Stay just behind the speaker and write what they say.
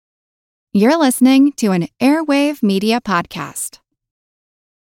You're listening to an Airwave Media Podcast.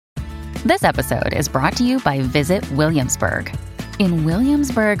 This episode is brought to you by Visit Williamsburg. In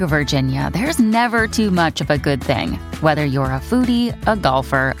Williamsburg, Virginia, there's never too much of a good thing. Whether you're a foodie, a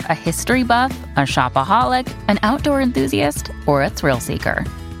golfer, a history buff, a shopaholic, an outdoor enthusiast, or a thrill seeker,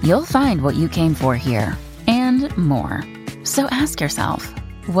 you'll find what you came for here and more. So ask yourself,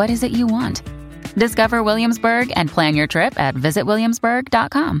 what is it you want? Discover Williamsburg and plan your trip at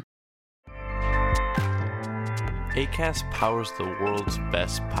visitwilliamsburg.com. Acast powers the world's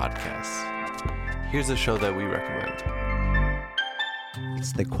best podcasts. Here's a show that we recommend.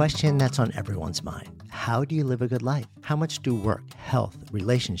 It's the question that's on everyone's mind. How do you live a good life? How much do work, health,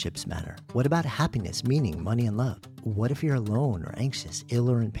 relationships matter? What about happiness, meaning, money, and love? What if you're alone or anxious, ill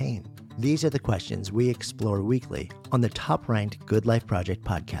or in pain? These are the questions we explore weekly on the top-ranked Good Life Project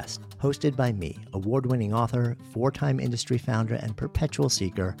podcast, hosted by me, award-winning author, four-time industry founder, and perpetual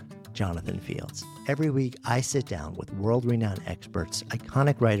seeker, Jonathan Fields. Every week, I sit down with world-renowned experts,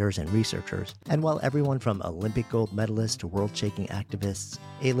 iconic writers, and researchers, and while everyone from Olympic gold medalists to world-shaking activists,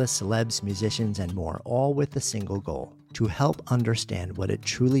 A-list celebs, musicians, and more, all with the single goal, to help understand what it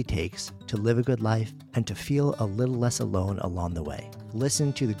truly takes to live a good life and to feel a little less alone along the way.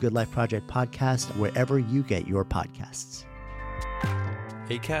 Listen to the Good Life Project podcast wherever you get your podcasts.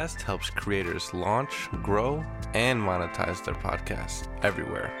 Acast helps creators launch, grow, and monetize their podcasts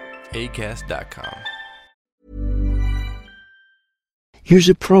everywhere. Acast.com. Here's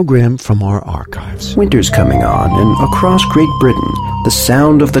a program from our archives. Winter's coming on, and across Great Britain, the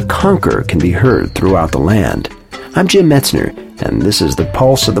sound of the conker can be heard throughout the land. I'm Jim Metzner, and this is the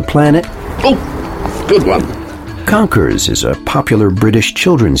Pulse of the Planet. Oh, good one. Conkers is a popular British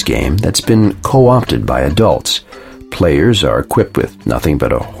children's game that's been co-opted by adults. Players are equipped with nothing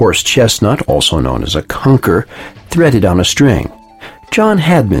but a horse chestnut, also known as a conker, threaded on a string. John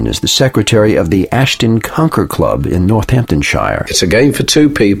Hadman is the secretary of the Ashton Conker Club in Northamptonshire. It's a game for two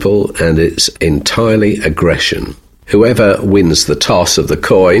people, and it's entirely aggression. Whoever wins the toss of the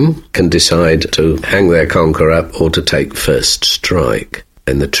coin can decide to hang their conker up or to take first strike.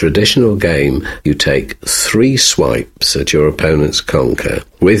 In the traditional game, you take 3 swipes at your opponent's conker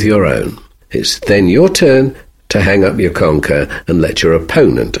with your own. It's then your turn to hang up your conker and let your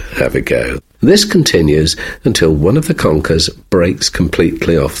opponent have a go. This continues until one of the conkers breaks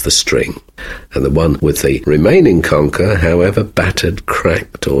completely off the string, and the one with the remaining conker, however battered,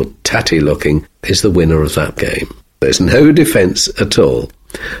 cracked or tatty-looking, is the winner of that game. There's no defence at all.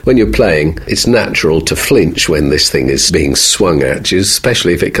 When you're playing, it's natural to flinch when this thing is being swung at you,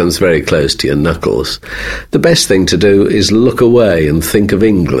 especially if it comes very close to your knuckles. The best thing to do is look away and think of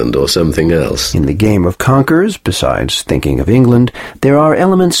England or something else. In the game of conkers, besides thinking of England, there are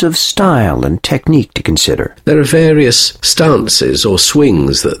elements of style and technique to consider. There are various stances or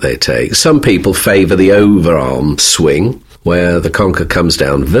swings that they take. Some people favour the overarm swing, where the conker comes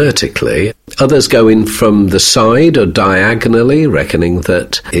down vertically. Others go in from the side or diagonally, reckoning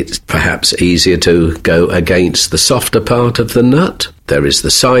that it's perhaps easier to go against the softer part of the nut. There is the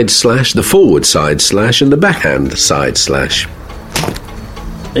side slash, the forward side slash, and the backhand side slash.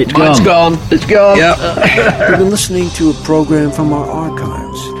 It's gone. Yep. You've been listening to a program from our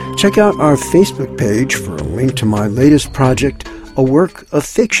archives. Check out our Facebook page for a link to my latest project, A Work of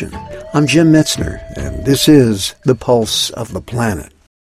Fiction. I'm Jim Metzner, and this is The Pulse of the Planet.